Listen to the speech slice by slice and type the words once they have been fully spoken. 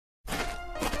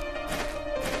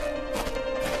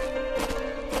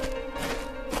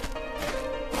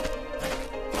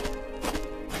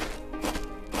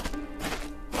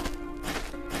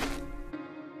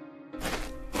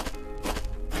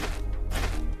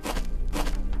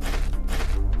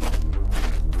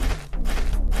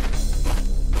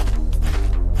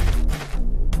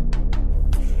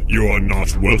You are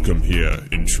not welcome here,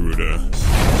 intruder.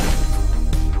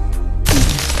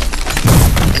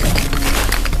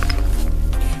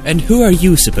 And who are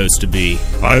you supposed to be?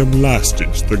 I am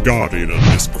Lastage, the guardian of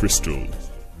this crystal.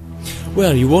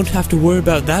 Well, you won't have to worry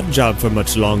about that job for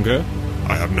much longer.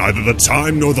 I have neither the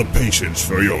time nor the patience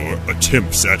for your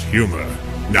attempts at humor.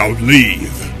 Now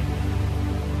leave!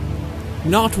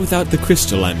 Not without the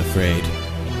crystal, I'm afraid.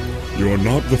 You are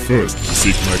not the first to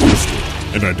seek my crystal,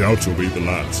 and I doubt you'll be the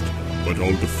last. But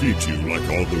I'll defeat you like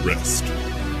all the rest.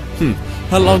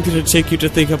 How long did it take you to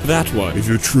think up that one? If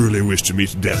you truly wish to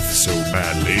meet death so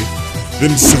badly,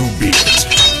 then so be it.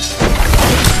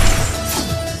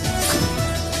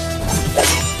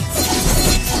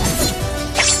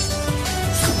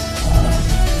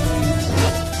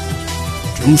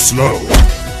 Too slow.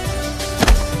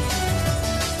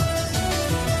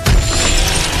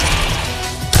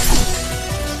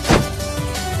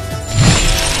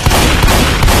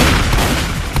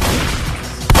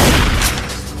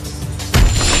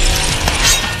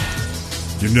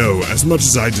 You know, as much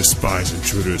as I despise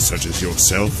intruders such as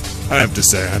yourself, I have to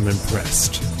say I'm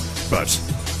impressed. But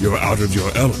you're out of your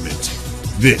element.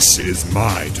 This is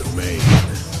my domain.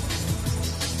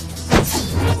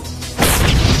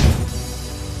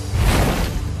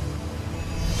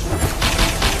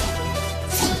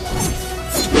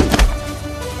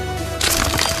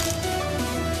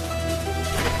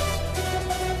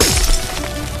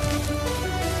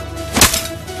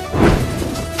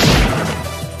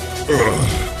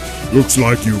 Looks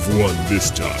like you've won this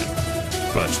time.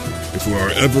 But if we are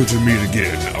ever to meet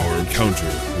again, our encounter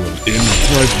will end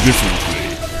quite differently.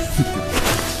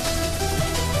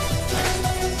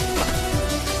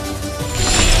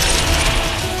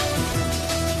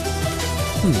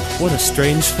 What a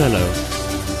strange fellow.